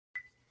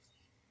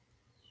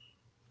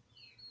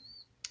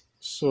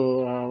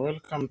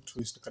Welcome to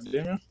East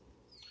Academia.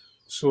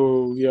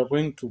 So we are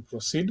going to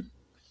proceed,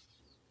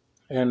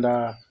 and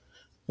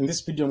in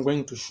this video I'm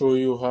going to show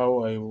you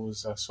how I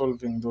was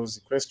solving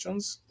those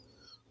questions,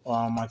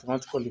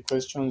 mathematical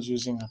equations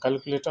using a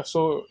calculator.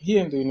 So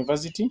here in the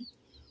university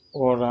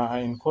or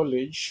in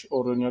college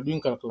or when you're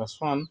doing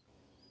calculus 1,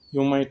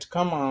 you might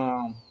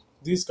come,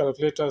 these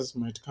calculators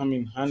might come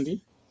in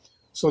handy.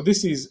 So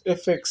this is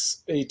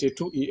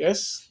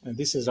FX82ES, and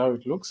this is how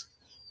it looks.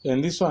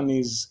 And this one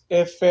is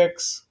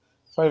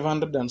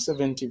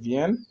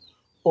FX570VN,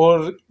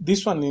 or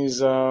this one is,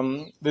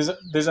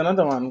 there's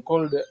another one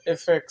called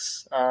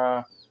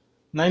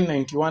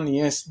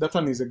FX991ES. That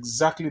one is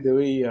exactly the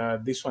way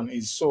this one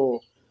is.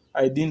 So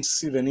I didn't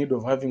see the need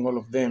of having all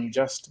of them.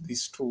 Just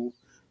these two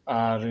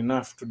are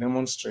enough to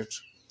demonstrate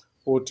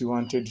what you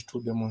wanted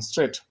to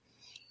demonstrate.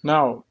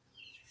 Now,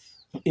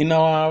 in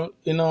our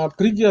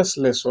previous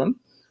lesson,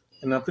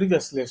 in our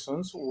previous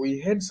lessons,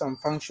 we had some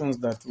functions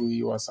that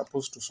we were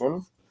supposed to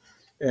solve,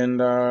 and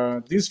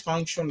this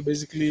function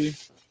basically,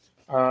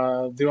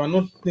 they were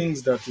not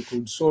things that you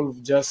could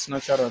solve just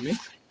naturally.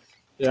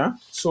 Yeah,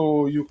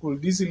 so you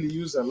could easily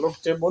use a log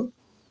table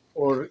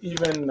or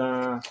even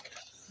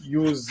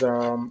use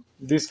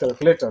these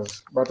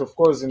calculators. But of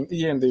course,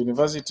 here in the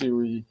university,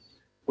 we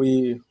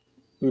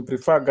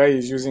prefer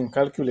guys using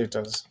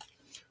calculators.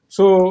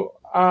 So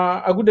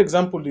a good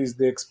example is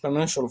the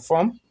exponential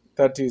form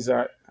that is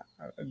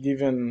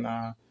given.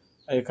 I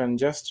can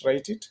just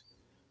write it.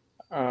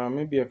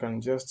 Maybe I can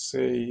just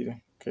say,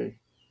 okay,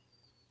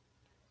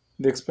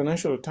 the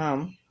exponential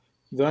term,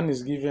 the one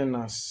is given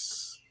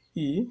as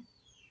E,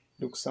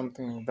 looks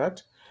something like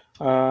that.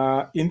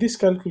 In this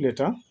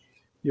calculator,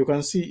 you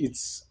can see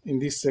it's in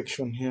this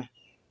section here.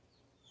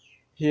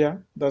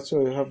 Here, that's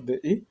where you have the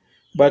E,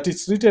 but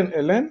it's written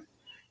ln.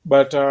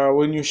 But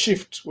when you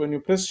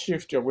press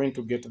shift, you're going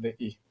to get the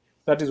E.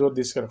 That is what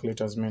these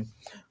calculators mean.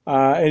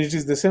 And it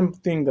is the same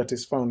thing that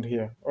is found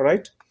here. All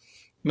right.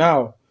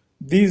 Now,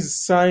 these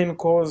sine,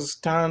 cos,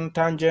 tan,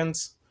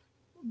 tangents,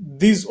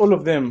 these, all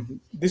of them,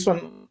 this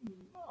one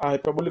are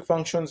hyperbolic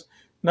functions.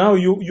 Now,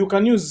 you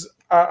can use,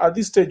 at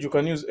this stage, you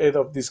can use either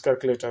of these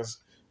calculators.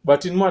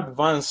 But in more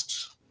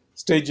advanced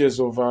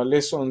stages of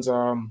lessons,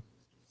 or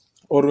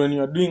when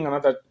you are doing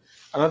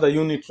another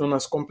unit known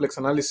as complex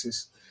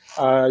analysis,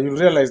 you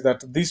realize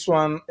that this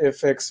one,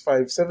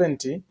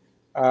 FX570,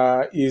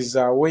 is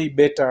way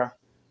better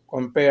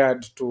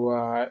compared to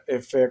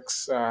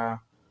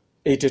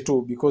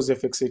FX82, because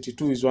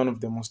FX82 is one of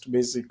the most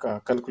basic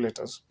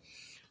calculators.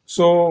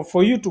 So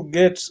for you to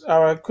get,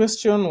 our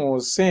question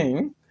was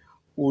saying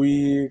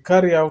we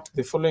carry out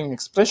the following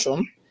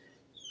expression.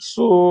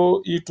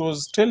 So it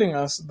was telling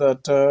us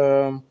that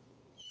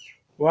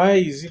y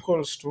is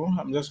equals to,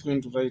 I'm just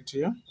going to write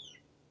here,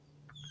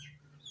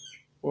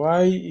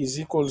 y is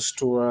equals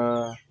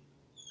to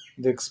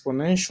the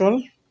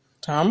exponential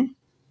term,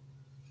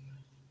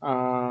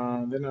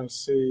 then I'll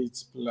say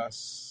it's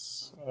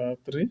plus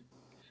 3,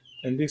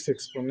 and this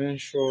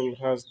exponential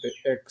has the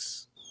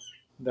x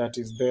that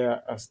is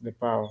there as the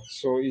power.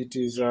 So it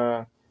is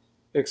the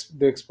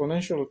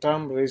exponential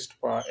term raised to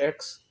power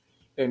x,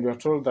 and we are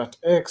told that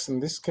x in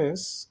this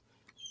case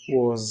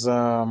was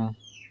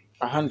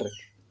 100.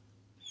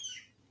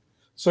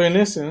 So in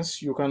essence,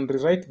 you can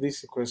rewrite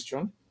this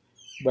equation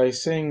by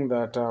saying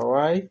that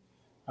y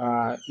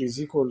is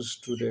equals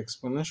to the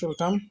exponential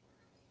term,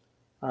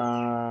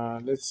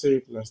 let's say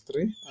plus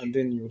 3, and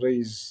then you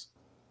raise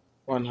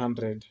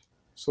 100.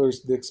 So it's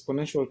the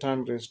exponential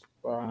term raised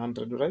to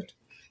 100, right?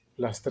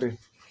 Plus 3.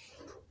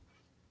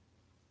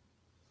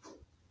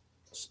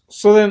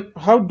 So then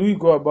how do we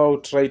go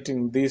about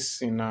writing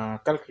this in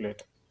a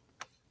calculator?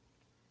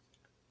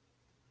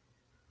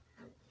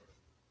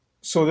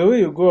 So the way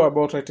you go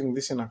about writing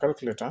this in a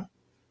calculator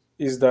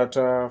is that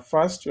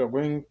first you are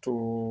going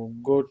to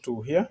go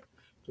to here,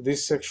 to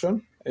this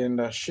section,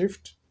 and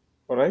shift,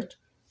 all right?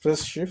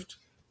 Press shift,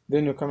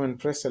 then you come and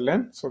press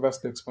ln, so that's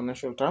the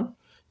exponential term.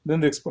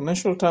 Then the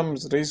exponential term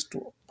is raised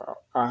to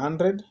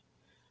 100,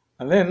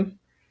 and then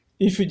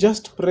if you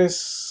just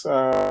press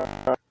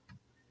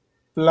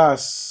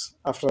plus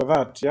after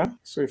that, yeah?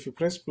 So if you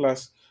press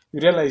plus, you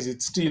realize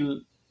it's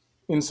still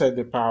inside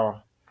the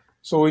power.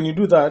 So when you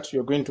do that,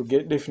 you're going to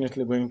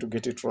definitely going to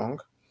get it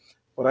wrong.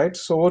 All right,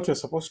 so what you're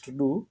supposed to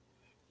do,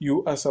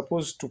 you are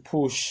supposed to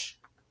push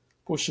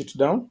it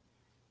down,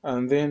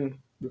 and then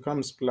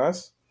becomes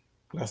plus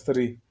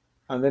 3,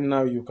 and then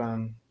now you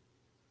can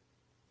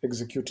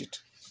execute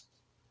it.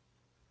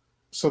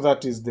 So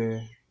that is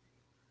the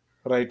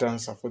right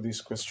answer for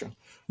this question.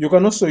 You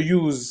can also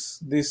use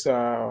this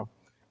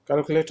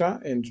calculator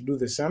and do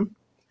the same.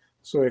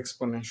 So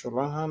exponential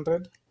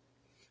 100,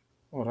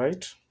 all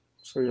right,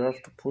 so you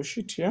have to push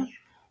it here,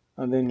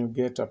 and then you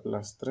get a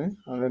plus 3,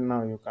 and then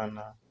now you can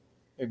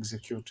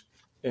execute,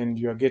 and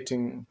you are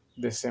getting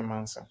the same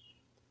answer.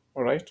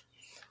 All right,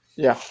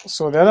 yeah.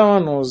 So the other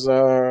one was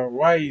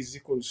y is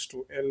equals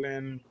to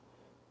ln.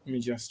 Let me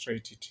just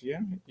write it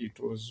here. It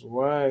was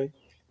y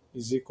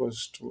is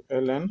equals to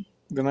ln,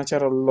 the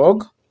natural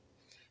log.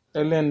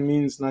 Ln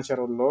means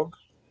natural log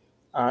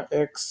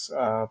x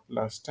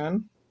plus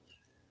 10,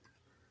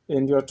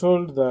 and you're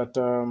told that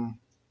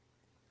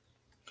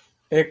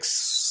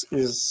x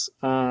is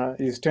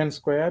 10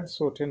 squared,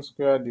 so 10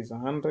 squared is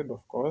 100,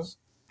 of course.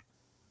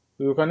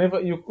 You can never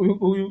you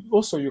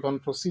also you can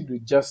proceed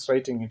with just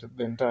writing it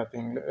the entire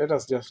thing. Let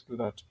us just do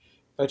that,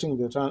 writing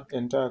the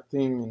entire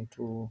thing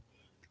into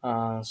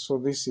so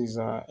this is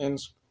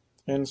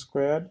n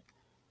squared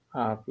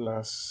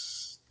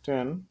plus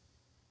 10.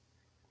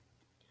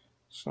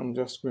 So I'm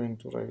just going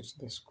to write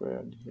the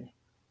squared here.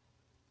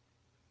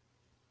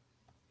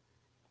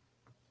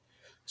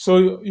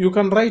 So you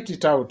can write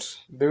it out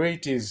the way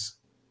it is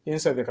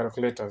inside the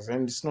calculators,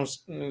 and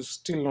it's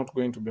still not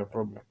going to be a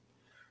problem.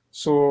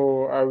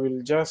 So I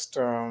will just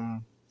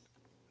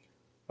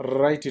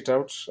write it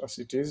out as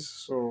it is.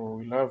 So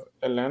we'll have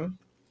ln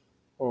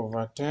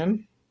over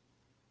 10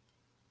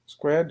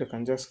 squared. I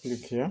can just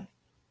click here.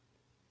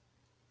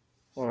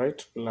 All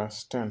right,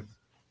 plus 10.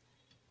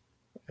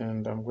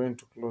 And I'm going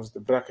to close the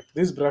bracket.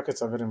 These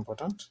brackets are very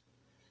important.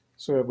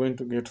 So we're going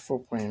to get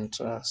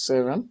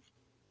 4.7.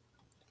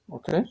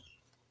 Okay.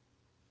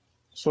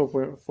 So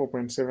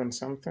 4.7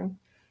 something.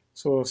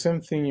 So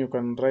same thing, you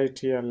can write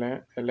here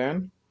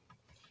ln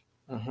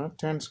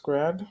 10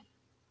 squared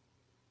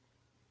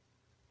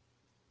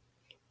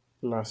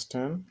plus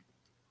 10,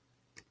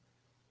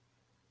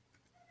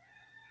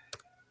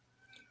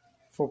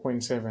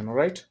 4.7. All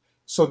right.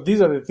 So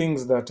these are the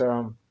things that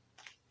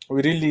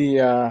we really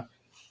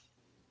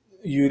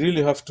you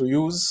really have to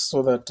use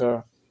so that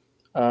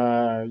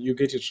you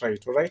get it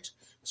right. All right.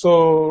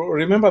 So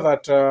remember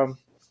that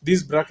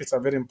these brackets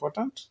are very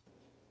important,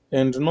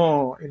 and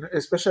know,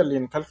 especially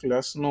in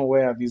calculus, know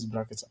where these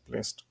brackets are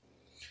placed.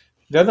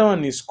 The other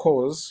one is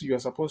cos. You are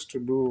supposed to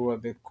do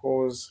the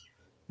cos.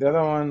 The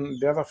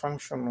other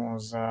function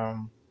was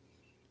I'll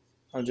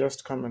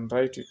just come and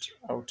write it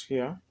out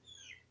here.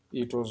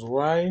 It was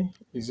y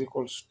is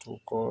equals to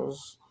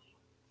cos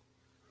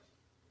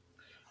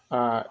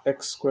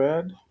x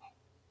squared.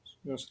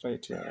 Just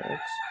write here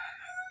x.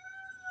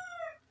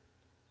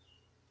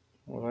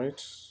 All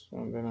right,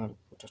 and then I'll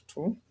put a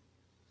 2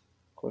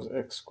 cos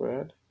x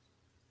squared.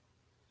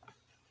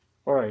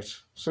 All right,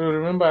 so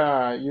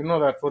remember, you know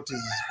that what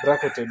is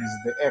bracketed is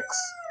the x.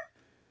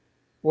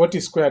 What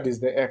is squared is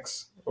the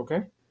x,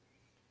 okay?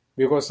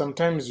 Because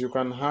sometimes you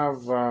can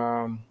have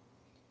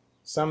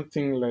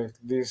something like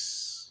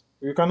this.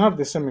 You can have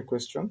the same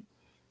equation,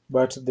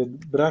 but the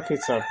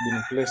brackets have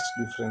been placed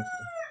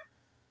differently.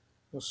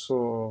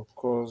 So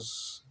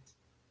cos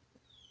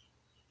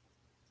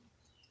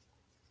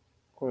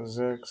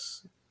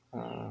x,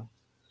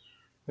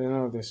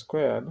 the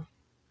squared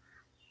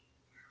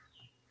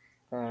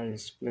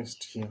is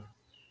placed here.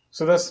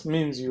 So that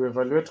means you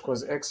evaluate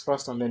cos x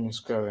first and then you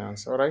square the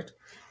answer, all right?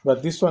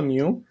 But this one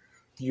you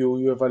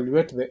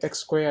evaluate the x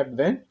squared,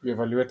 then you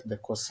evaluate the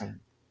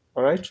cosine,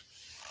 all right?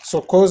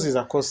 So cos is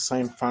a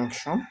cosine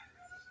function.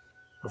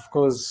 Of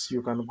course,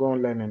 you can go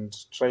online and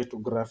try to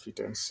graph it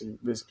and see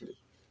basically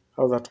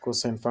how that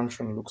cosine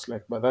function looks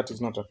like, but that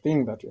is not a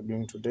thing that we're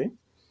doing today.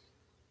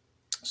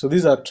 So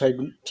these are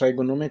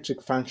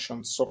trigonometric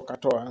functions. So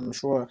I'm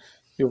sure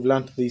you've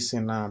learned this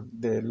in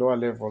the lower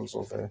levels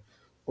of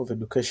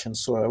education,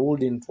 so I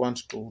wouldn't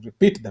want to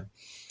repeat them.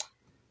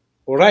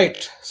 All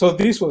right, so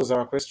this was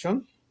our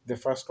question, the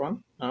first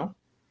one now.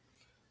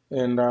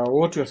 And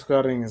what you're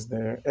squaring is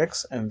the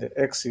x, and the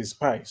x is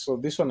pi. So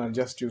this one I'll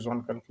just use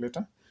one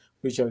calculator,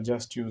 which I'll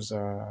just use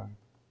the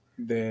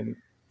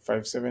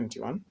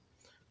 571.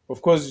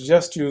 Of course, you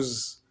just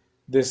use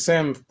the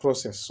same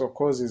process. So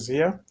cos is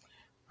here,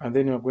 and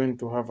then you're going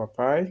to have a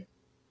pi,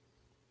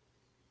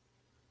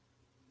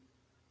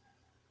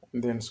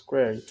 and then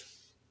square it.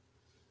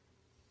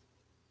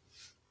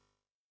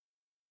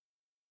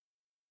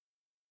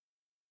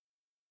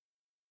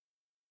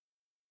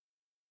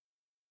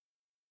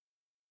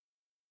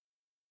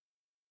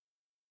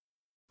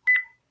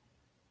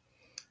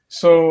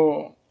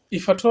 So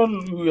if at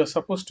all we are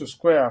supposed to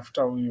square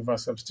after we've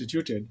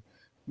substituted,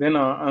 then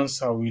our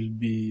answer will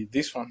be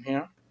this one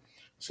here.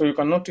 So you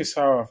can notice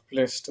how I've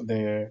placed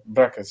the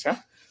brackets, yeah?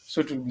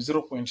 So it will be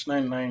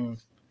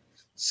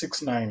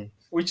 0.9969,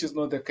 which is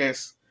not the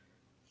case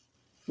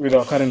with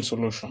our current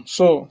solution.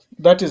 So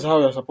that is how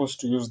you're supposed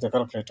to use the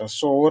calculator.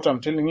 So what I'm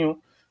telling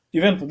you,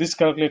 even for these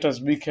calculators,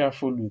 be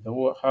careful with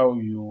how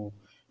you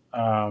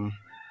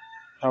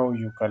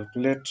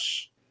calculate.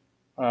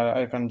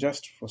 I can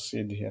just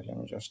proceed here. Let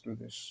me just do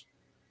this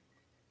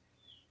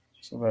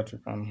so that we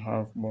can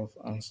have both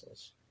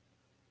answers.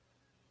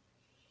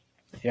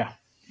 Yeah.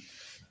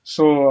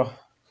 So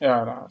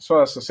yeah.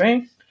 So as I was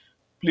saying,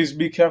 please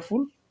be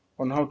careful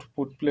on how to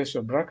place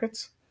your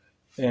brackets.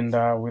 And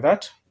with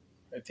that,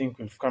 I think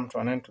we've come to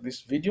an end to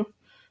this video.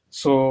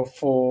 So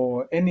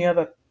for any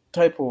other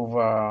type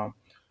of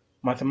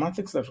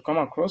mathematics that we come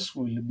across,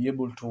 we'll be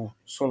able to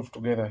solve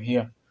together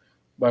here.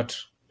 But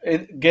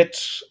get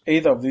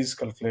either of these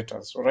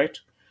calculators, all right?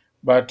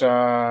 But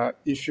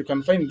if you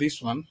can find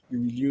this one, you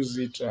will use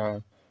it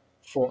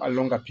for a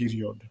longer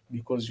period,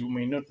 because you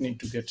may not need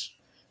to get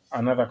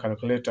another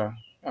calculator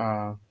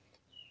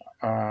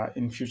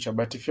in future.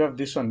 But if you have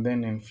this one,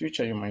 then in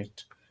future you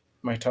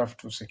might have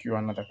to secure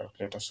another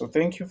calculator. So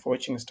thank you for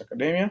watching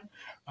Instacademia.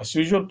 As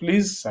usual,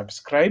 please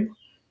subscribe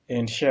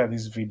and share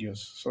these videos.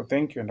 So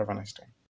thank you and have a nice time.